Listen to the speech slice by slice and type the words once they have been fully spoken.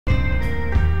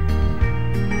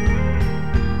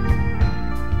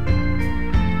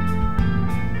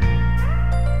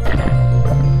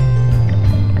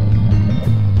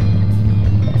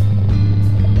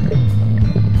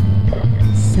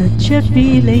of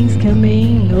feelings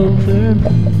coming over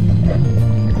me.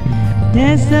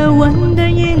 There's a wonder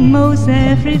in most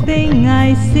everything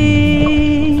I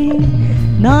see.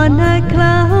 Not a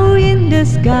cloud in the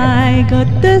sky, got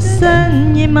the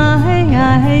sun in my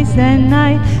eyes, and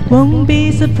I won't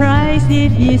be surprised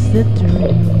if it's a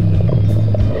dream.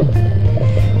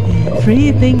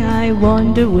 Everything I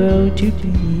want the world to be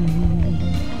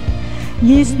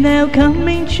is now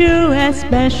coming true,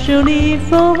 especially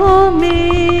for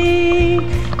me.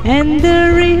 And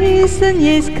the reason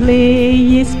is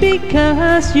clear, it's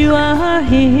because you are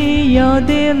here. You're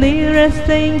the nearest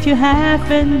thing to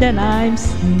heaven that I'm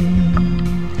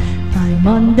seeing. I'm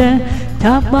on the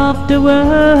top of the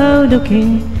world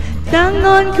looking down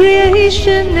on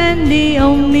creation, and the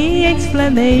only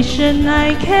explanation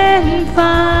I can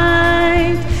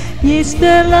find is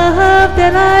the love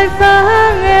that I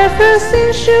found ever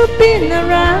since you've been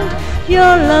around.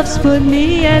 Your love's put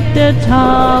me at the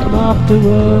top of the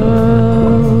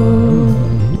world.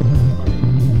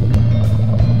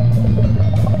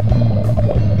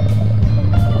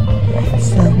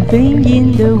 Something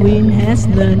in the wind has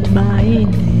learned my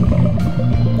name,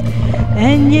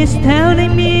 and it's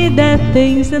telling me that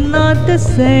things are not the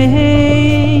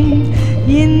same.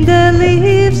 In the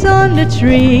leaves on the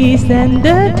trees and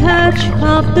the touch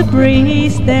of the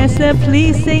breeze, there's a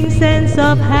pleasing sense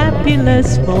of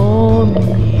happiness for me.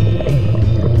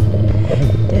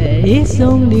 There is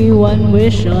only one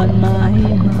wish on my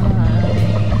mind.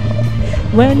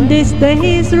 When this day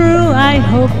is through, I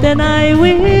hope that I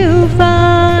will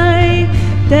find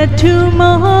that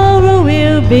tomorrow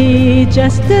will be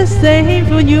just the same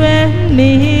for you and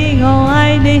me. All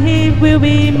I need will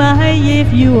be mine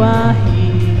if you are here.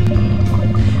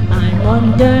 I'm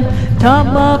on the top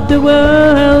of the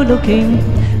world looking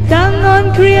down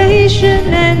on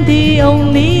creation, and the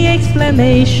only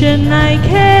explanation I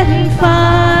can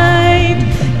find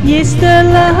is the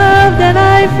love that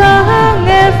I found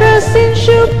ever since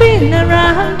you've been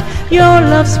around. Your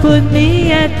love's put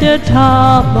me at the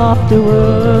top of the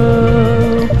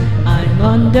world. I'm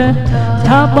on the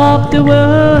top of the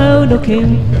world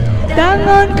looking down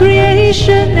on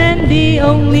creation, and the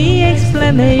only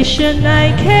explanation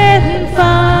I can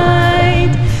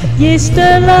find is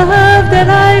the love that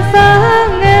I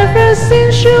found ever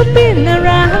since you've been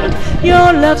around.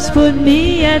 Your love's put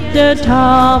me at the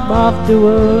top of the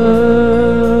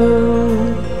world.